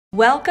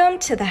Welcome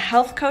to the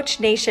Health Coach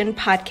Nation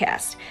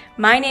podcast.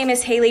 My name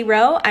is Haley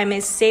Rowe. I'm a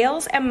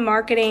sales and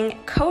marketing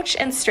coach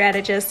and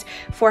strategist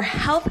for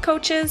health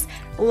coaches,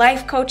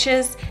 life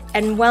coaches,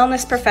 and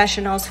wellness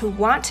professionals who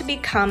want to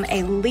become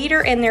a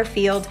leader in their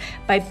field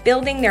by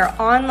building their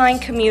online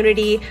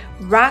community,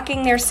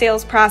 rocking their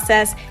sales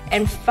process,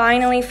 and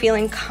finally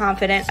feeling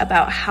confident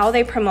about how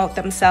they promote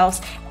themselves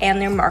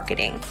and their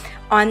marketing.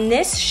 On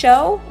this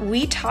show,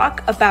 we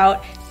talk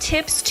about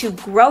tips to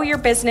grow your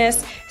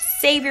business,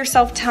 save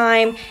yourself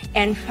time,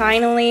 and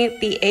finally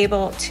be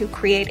able to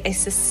create a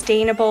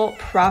sustainable,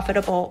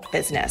 profitable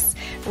business.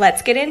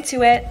 Let's get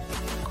into it.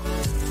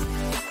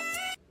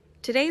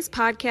 Today's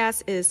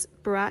podcast is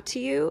brought to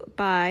you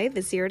by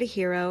the Zero to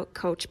Hero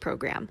Coach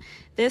Program.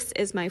 This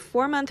is my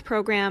 4-month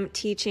program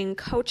teaching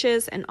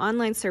coaches and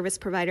online service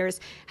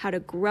providers how to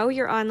grow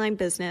your online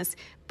business,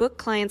 book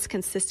clients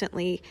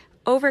consistently,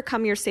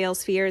 overcome your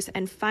sales fears,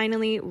 and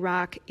finally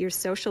rock your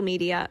social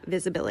media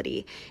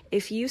visibility.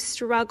 If you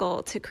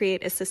struggle to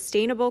create a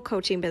sustainable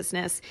coaching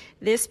business,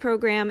 this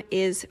program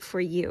is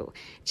for you.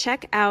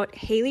 Check out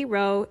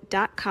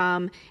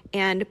haleyrowe.com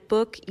and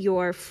book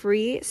your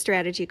free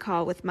strategy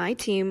call with my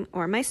team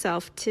or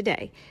myself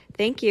today.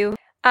 Thank you.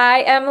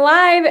 I am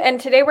live, and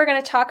today we're going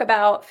to talk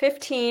about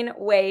 15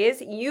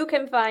 ways you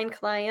can find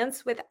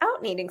clients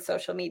without needing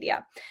social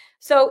media.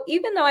 So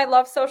even though I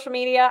love social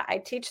media, I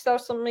teach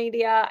social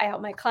media, I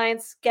help my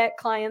clients get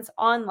clients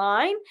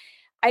online,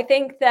 I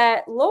think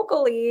that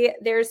locally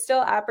there's still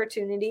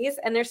opportunities,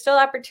 and there's still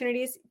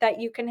opportunities that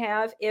you can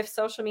have if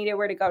social media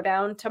were to go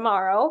down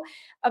tomorrow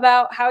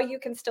about how you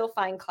can still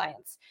find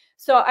clients.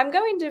 So I'm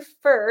going to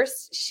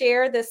first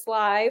share this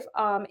live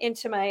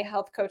into my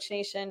Health Coach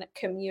Nation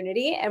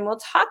community, and we'll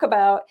talk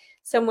about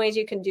some ways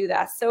you can do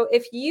that. So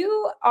if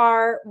you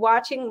are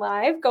watching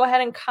live, go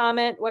ahead and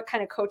comment what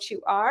kind of coach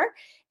you are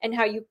and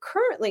how you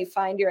currently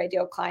find your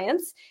ideal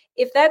clients.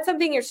 If that's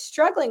something you're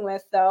struggling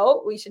with,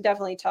 though, we should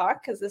definitely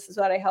talk, because this is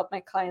what I help my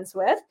clients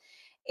with.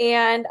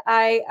 And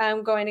I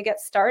am going to get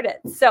started.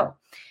 So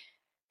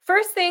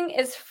first thing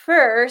is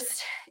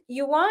first,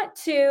 you want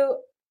to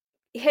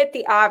hit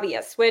the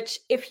obvious, which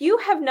if you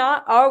have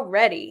not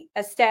already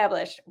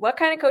established what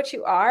kind of coach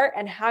you are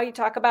and how you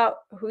talk about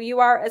who you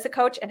are as a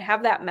coach and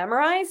have that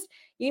memorized,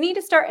 you need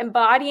to start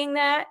embodying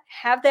that,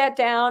 have that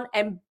down,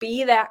 and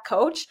be that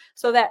coach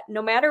so that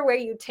no matter where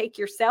you take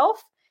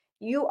yourself,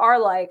 you are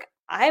like,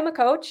 I am a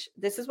coach.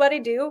 This is what I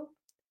do.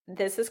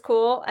 This is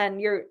cool.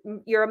 And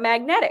you're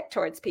magnetic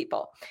towards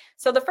people.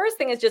 So the first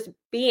thing is just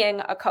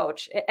being a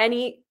coach.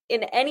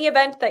 In any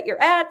event that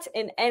you're at,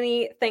 in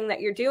anything that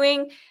you're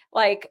doing,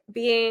 like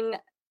being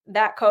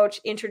that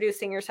coach,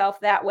 introducing yourself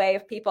that way.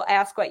 If people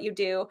ask what you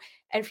do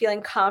and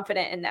feeling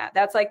confident in that,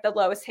 that's like the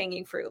lowest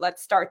hanging fruit.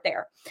 Let's start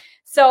there.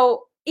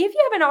 So if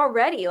you haven't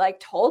already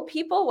told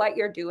people what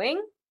you're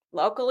doing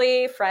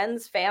locally,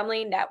 friends,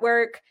 family,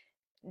 network,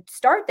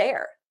 start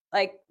there.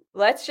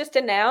 Let's just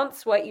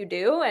announce what you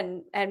do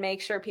and make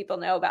sure people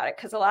know about it.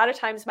 Because a lot of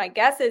times my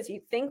guess is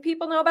you think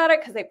people know about it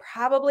because they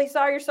probably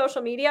saw your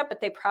social media, but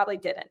they probably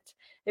didn't.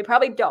 They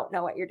probably don't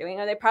know what you're doing,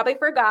 or they probably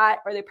forgot,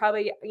 or they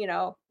probably,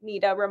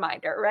 need a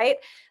reminder, right?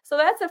 So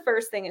that's the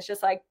first thing, is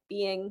just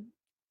being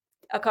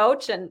a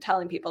coach and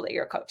telling people that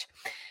you're a coach.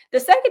 The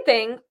second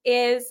thing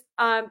is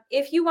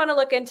if you want to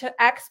look into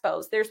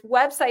expos, there's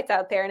websites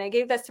out there, and I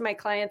gave this to my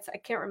clients. I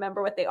can't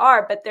remember what they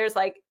are, but there's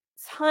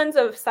tons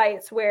of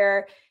sites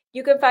where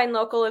you can find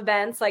local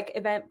events like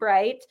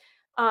Eventbrite,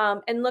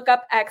 and look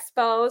up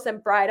expos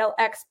and bridal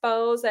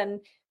expos and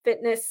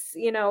fitness,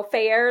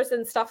 fairs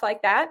and stuff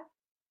like that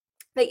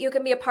you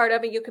can be a part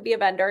of, and you could be a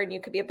vendor and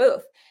you could be a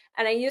booth.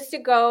 And I used to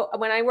go,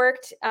 when I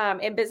worked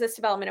in business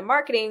development and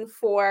marketing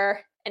for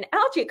an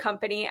algae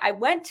company, I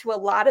went to a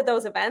lot of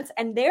those events,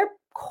 and their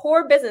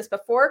core business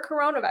before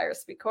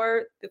coronavirus,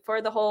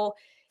 before the whole,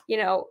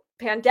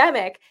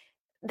 pandemic,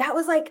 that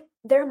was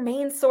their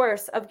main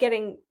source of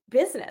getting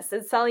business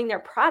and selling their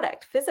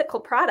product, physical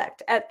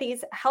product, at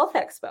these health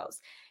expos.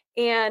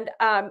 And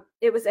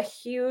it was a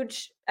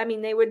huge,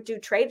 they would do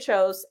trade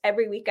shows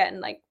every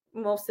weekend,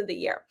 most of the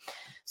year.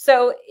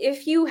 So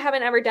if you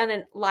haven't ever done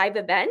a live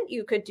event,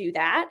 you could do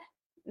that.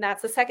 And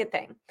that's the second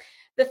thing.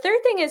 The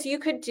third thing is you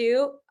could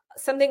do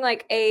something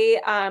like a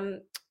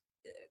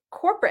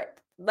corporate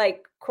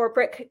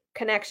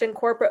connection,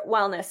 corporate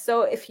wellness.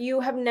 So if you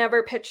have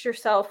never pitched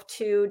yourself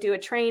to do a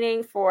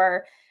training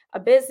for a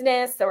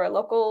business or a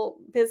local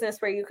business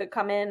where you could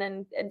come in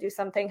and do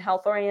something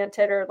health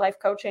oriented or life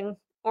coaching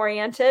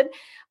oriented,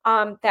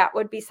 that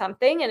would be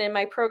something. And in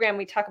my program,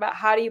 we talk about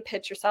how do you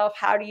pitch yourself?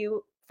 How do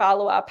you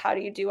follow up? How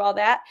do you do all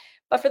that?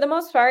 But for the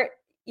most part,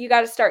 you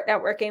got to start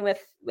networking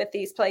with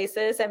these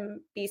places and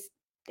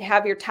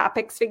have your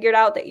topics figured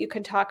out that you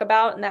can talk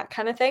about and that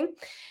kind of thing.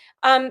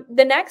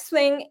 The next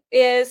thing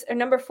is, or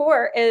number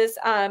 4 is,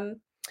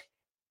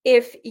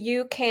 if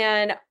you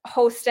can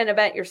host an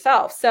event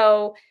yourself.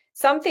 So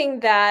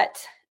something that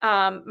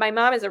my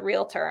mom is a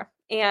realtor,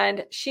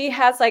 and she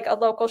has a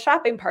local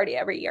shopping party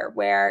every year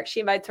where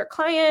she invites her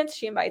clients,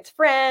 she invites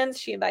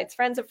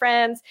friends of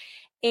friends.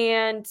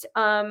 And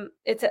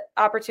it's an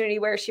opportunity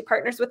where she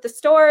partners with the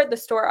store. The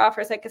store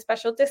offers like a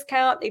special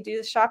discount. They do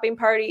the shopping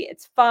party.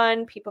 It's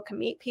fun. People can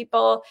meet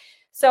people.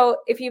 So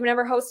if you've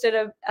never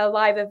hosted a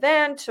live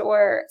event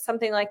or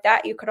something like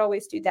that, you could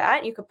always do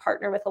that. You could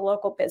partner with a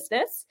local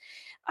business.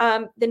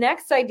 The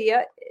next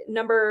idea,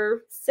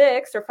 number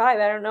 6 or 5,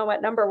 I don't know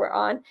what number we're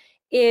on,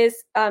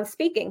 is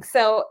speaking.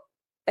 So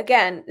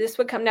again, this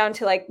would come down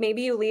to like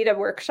maybe you lead a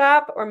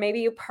workshop, or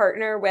maybe you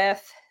partner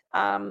with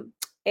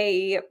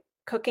a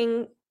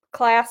cooking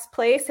class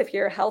place if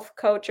you're a health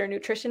coach or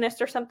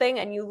nutritionist or something,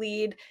 and you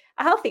lead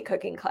a healthy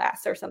cooking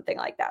class or something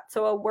like that.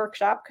 So a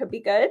workshop could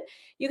be good.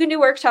 You can do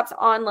workshops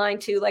online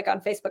too, like on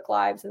Facebook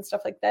Lives and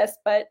stuff like this.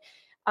 But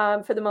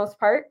for the most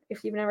part,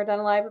 if you've never done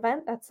a live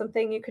event, that's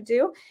something you could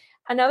do.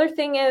 Another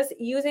thing is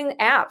using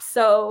apps.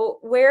 So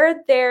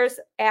where there's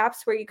apps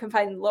where you can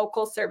find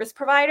local service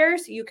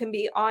providers, you can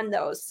be on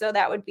those. So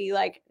that would be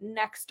like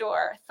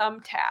Nextdoor,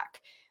 Thumbtack.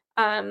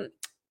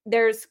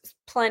 There's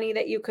plenty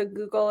that you could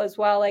Google as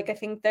well. Like I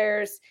think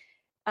there's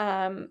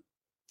another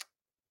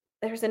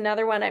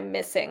one I'm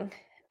missing.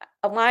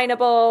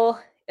 Alignable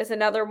is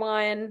another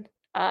one.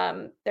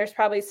 There's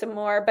probably some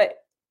more, but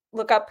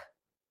look up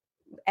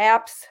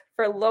apps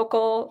for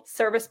local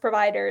service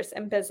providers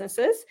and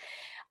businesses.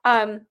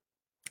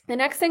 The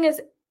next thing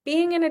is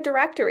being in a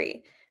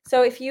directory.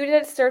 So if you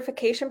did a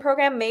certification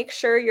program, make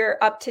sure you're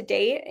up to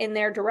date in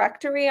their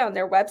directory on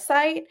their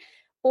website.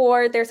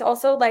 Or there's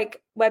also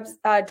like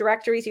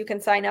directories you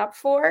can sign up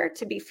for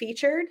to be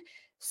featured.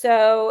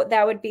 So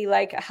that would be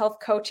like a health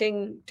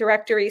coaching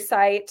directory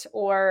site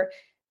or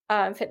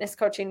fitness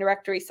coaching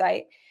directory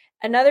site.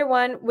 Another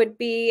one would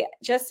be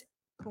just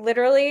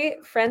literally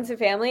friends and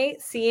family,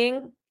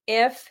 seeing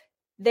if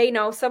they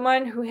know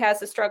someone who has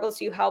the struggles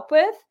you help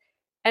with,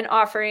 and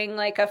offering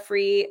like a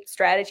free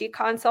strategy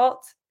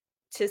consult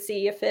to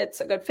see if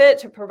it's a good fit,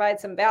 to provide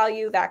some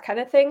value, that kind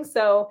of thing.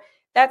 So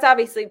that's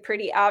obviously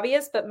pretty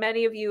obvious, but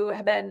many of you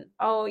have been,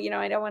 oh,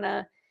 I don't want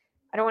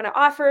to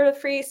offer a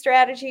free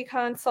strategy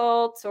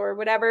consults or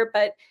whatever.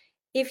 But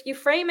if you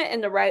frame it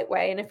in the right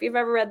way, and if you've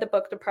ever read the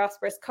book, The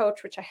Prosperous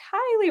Coach, which I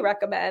highly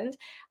recommend,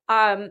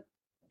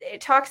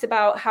 it talks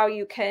about how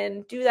you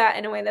can do that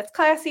in a way that's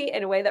classy,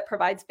 in a way that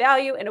provides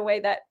value, in a way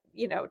that,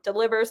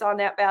 delivers on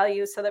that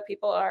value so that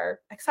people are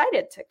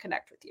excited to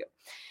connect with you.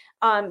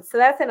 So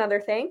that's another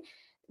thing.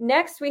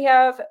 Next, we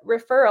have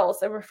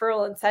referrals and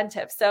referral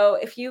incentives. So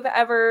if you've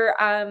ever,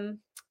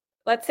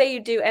 let's say you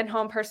do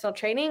in-home personal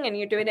training and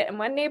you're doing it in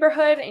one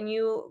neighborhood, and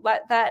you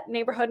let that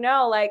neighborhood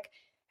know, like,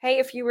 hey,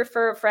 if you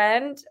refer a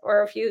friend,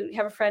 or if you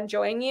have a friend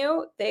join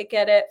you, they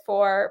get it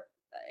for,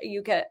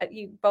 you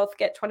both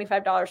get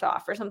 $25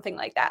 off or something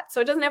like that.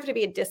 So it doesn't have to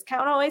be a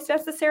discount always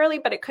necessarily,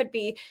 but it could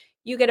be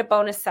you get a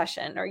bonus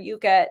session, or you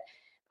get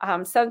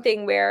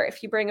something where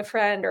if you bring a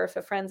friend, or if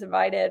a friend's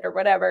invited or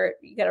whatever,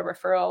 you get a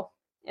referral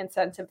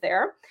incentive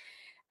there.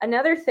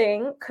 Another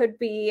thing could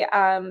be,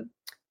 I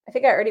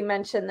think I already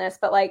mentioned this,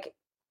 but like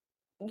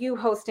you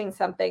hosting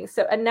something.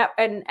 So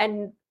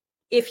and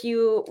if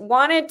you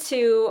wanted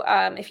to,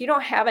 if you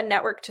don't have a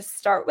network to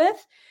start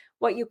with,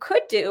 what you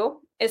could do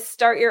is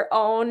start your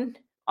own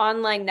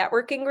online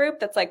networking group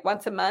that's like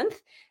once a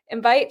month.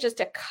 Invite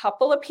just a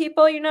couple of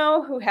people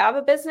who have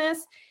a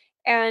business,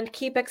 and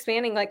keep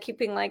expanding, like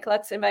keeping like,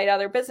 let's invite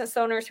other business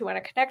owners who want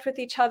to connect with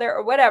each other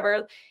or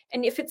whatever.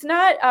 And if it's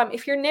not,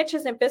 if your niche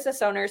isn't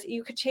business owners,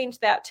 you could change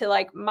that to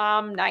like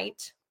mom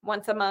night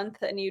once a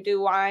month, and you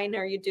do wine,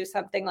 or you do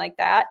something like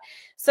that.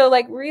 So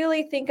like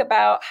really think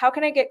about, how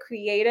can I get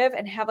creative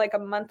and have like a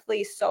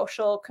monthly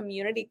social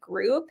community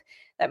group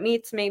that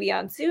meets maybe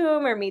on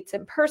Zoom or meets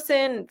in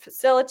person, and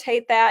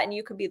facilitate that. And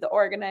you could be the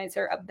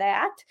organizer of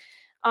that.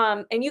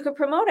 And you could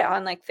promote it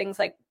on like things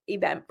like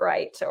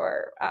Eventbrite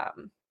or,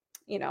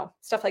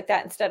 stuff like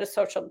that, instead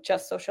of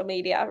just social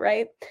media,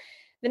 right?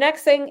 The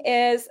next thing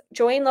is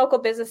join local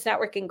business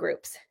networking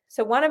groups.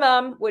 So one of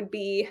them would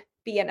be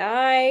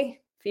BNI.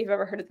 If you've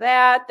ever heard of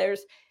that,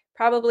 there's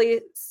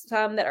probably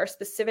some that are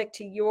specific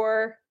to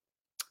your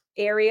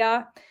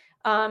area.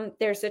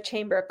 There's a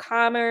Chamber of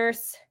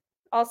Commerce,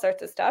 all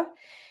sorts of stuff.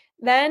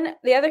 Then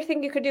the other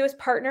thing you could do is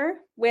partner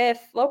with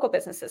local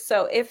businesses.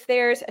 So if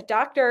there's a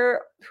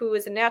doctor who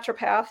is a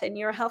naturopath and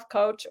you're a health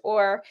coach,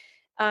 or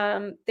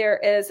there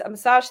is a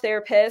massage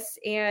therapist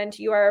and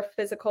you are a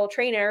physical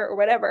trainer or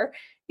whatever,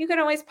 you can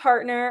always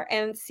partner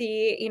and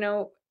see,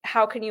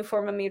 how can you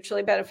form a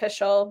mutually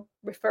beneficial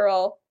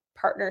referral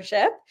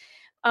partnership,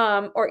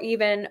 or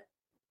even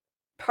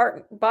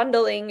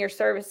bundling your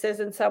services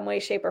in some way,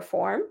 shape, or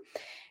form.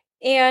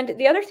 And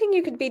the other thing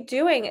you could be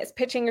doing is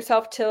pitching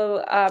yourself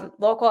to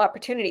local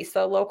opportunities.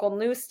 So local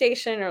news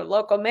station or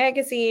local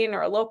magazine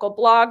or a local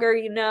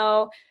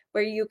blogger,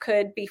 where you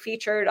could be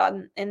featured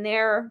on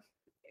their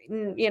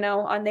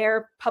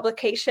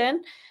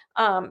publication.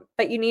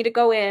 But you need to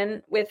go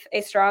in with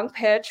a strong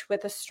pitch,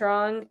 with a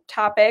strong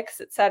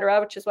topics, etc.,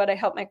 which is what I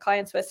help my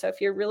clients with. So if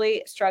you're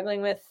really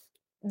struggling with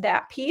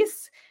that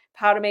piece,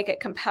 how to make it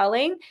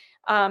compelling,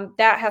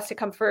 that has to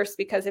come first,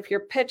 because if your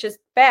pitch is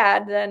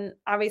bad, then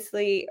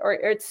obviously, or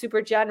it's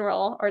super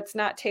general, or it's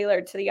not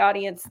tailored to the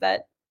audience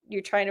that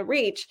you're trying to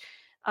reach,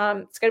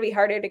 it's going to be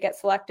harder to get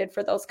selected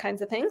for those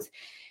kinds of things.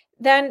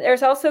 Then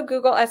there's also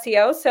Google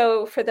SEO.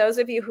 So for those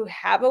of you who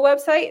have a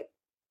website,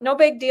 no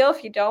big deal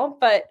if you don't,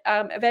 but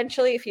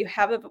eventually if you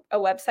have a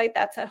website,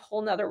 that's a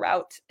whole nother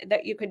route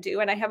that you could do.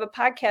 And I have a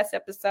podcast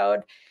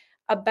episode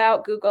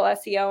about Google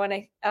SEO, and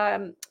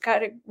I got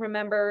to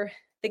remember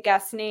the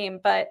guest name,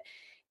 but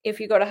if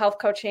you go to Health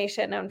Coach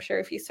Nation, I'm sure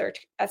if you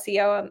search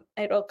SEO,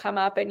 it'll come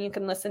up and you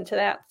can listen to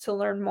that to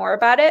learn more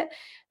about it.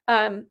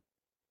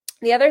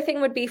 The other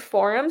thing would be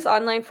forums,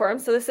 online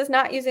forums. So this is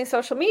not using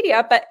social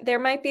media, but there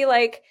might be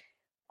like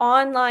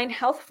online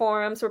health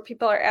forums where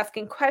people are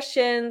asking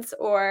questions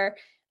or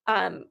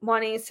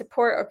wanting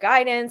support or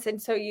guidance.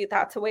 And so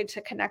that's a way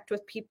to connect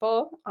with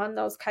people on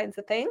those kinds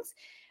of things.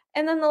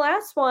 And then the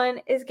last one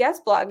is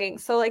guest blogging.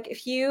 So like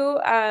if you,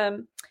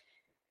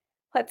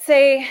 let's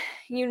say,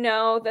 you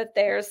know that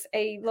there's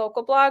a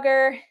local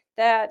blogger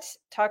that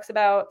talks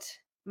about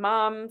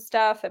mom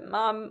stuff and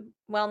mom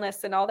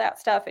wellness and all that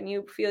stuff, and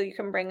you feel you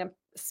can bring a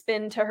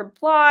spin to her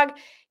blog,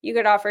 you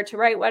could offer to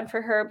write one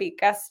for her, be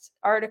guest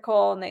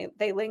article, and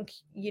they link,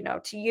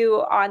 to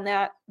you on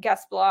that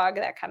guest blog,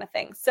 that kind of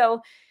thing.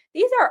 So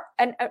these are,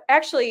 and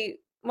actually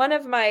one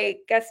of my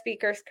guest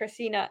speakers,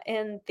 Christina,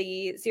 in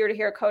the Zero to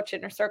Hero Coach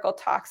Inner Circle,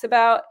 talks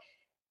about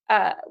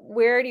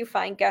where do you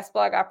find guest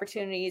blog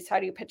opportunities? How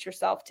do you pitch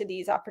yourself to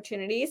these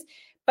opportunities?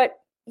 But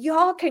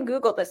y'all can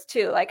Google this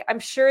too. Like, I'm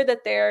sure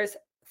that there's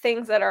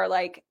things that are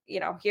like,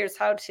 here's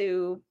how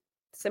to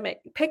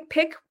submit,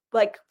 pick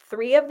like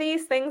 3 of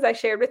these things I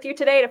shared with you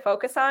today to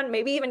focus on,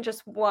 maybe even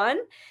just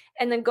one,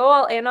 and then go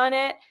all in on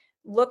it,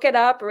 look it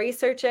up,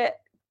 research it,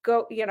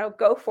 go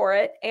for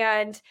it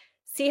and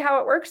see how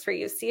it works for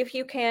you. See if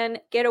you can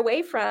get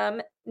away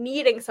from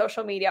needing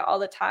social media all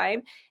the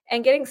time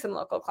and getting some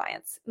local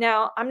clients.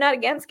 Now, I'm not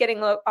against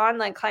getting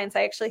online clients.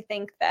 I actually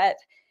think that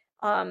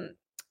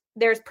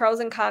there's pros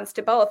and cons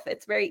to both.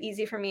 It's very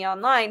easy for me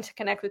online to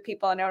connect with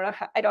people.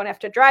 I don't have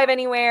to drive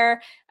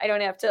anywhere. I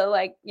don't have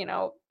to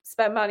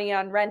spend money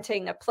on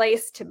renting a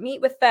place to meet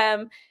with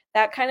them,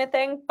 that kind of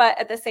thing. But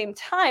at the same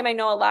time, I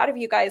know a lot of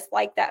you guys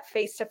like that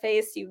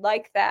face-to-face. You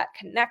like that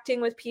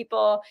connecting with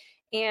people.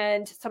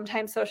 And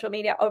sometimes social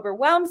media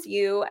overwhelms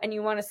you and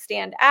you want to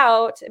stand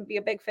out and be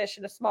a big fish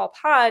in a small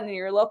pond in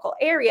your local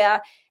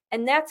area.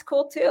 And that's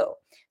cool too.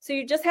 So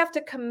you just have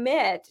to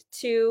commit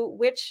to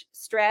which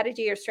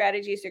strategy or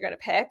strategies you're going to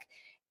pick.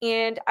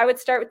 And I would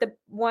start with the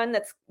one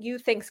that's you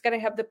think is going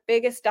to have the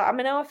biggest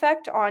domino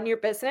effect on your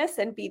business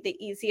and be the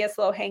easiest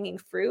low-hanging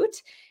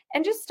fruit,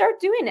 and just start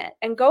doing it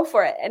and go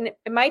for it. And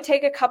it might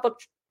take a couple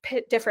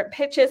different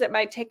pitches. It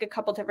might take a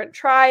couple different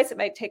tries. It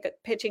might take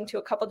pitching to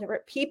a couple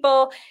different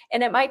people,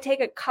 and it might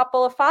take a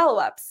couple of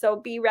follow-ups. So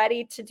be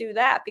ready to do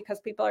that because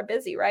people are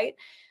busy, right?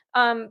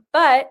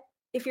 But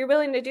if you're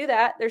willing to do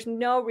that, there's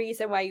no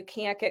reason why you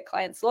can't get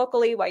clients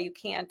locally, why you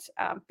can't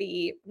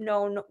be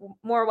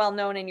more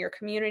well-known in your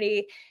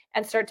community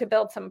and start to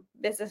build some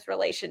business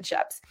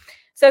relationships.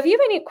 So if you have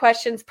any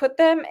questions, put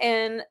them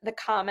in the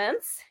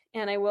comments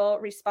and I will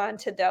respond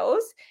to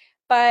those.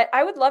 But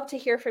I would love to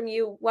hear from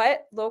you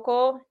what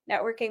local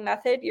networking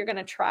method you're going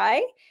to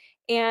try.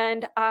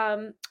 And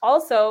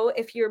also,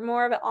 if you're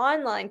more of an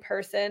online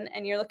person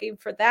and you're looking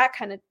for that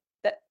kind of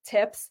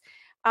tips,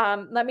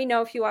 let me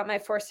know if you want my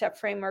 4-step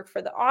framework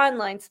for the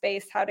online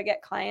space, how to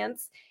get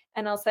clients,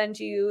 and I'll send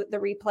you the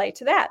replay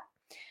to that.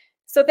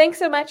 So thanks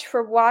so much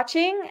for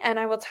watching, and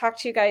I will talk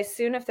to you guys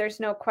soon if there's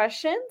no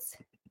questions.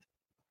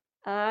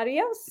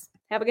 Adios.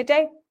 Have a good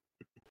day.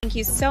 Thank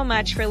you so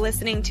much for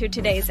listening to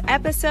today's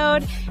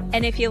episode.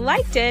 And if you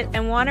liked it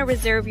and want to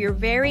reserve your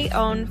very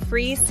own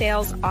free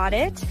sales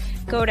audit,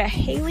 go to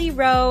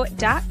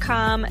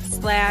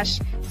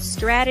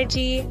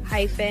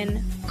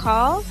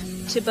haleyrowe.com/strategy-call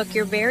to book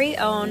your very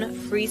own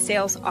free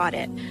sales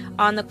audit.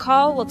 On the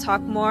call, we'll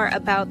talk more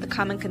about the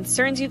common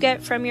concerns you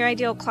get from your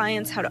ideal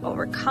clients, how to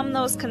overcome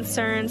those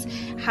concerns,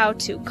 how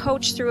to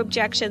coach through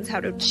objections, how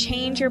to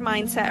change your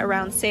mindset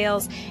around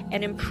sales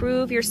and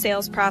improve your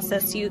sales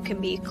process so you can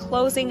be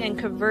closing and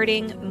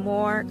converting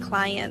more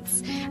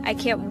clients. I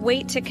can't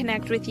wait to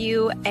connect with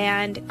you,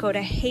 and go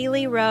to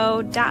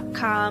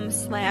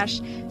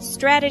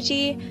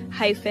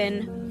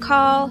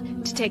haleyrowe.com/strategy-call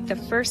to take the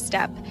first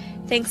step.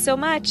 Thanks so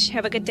much.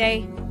 Have a good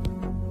day.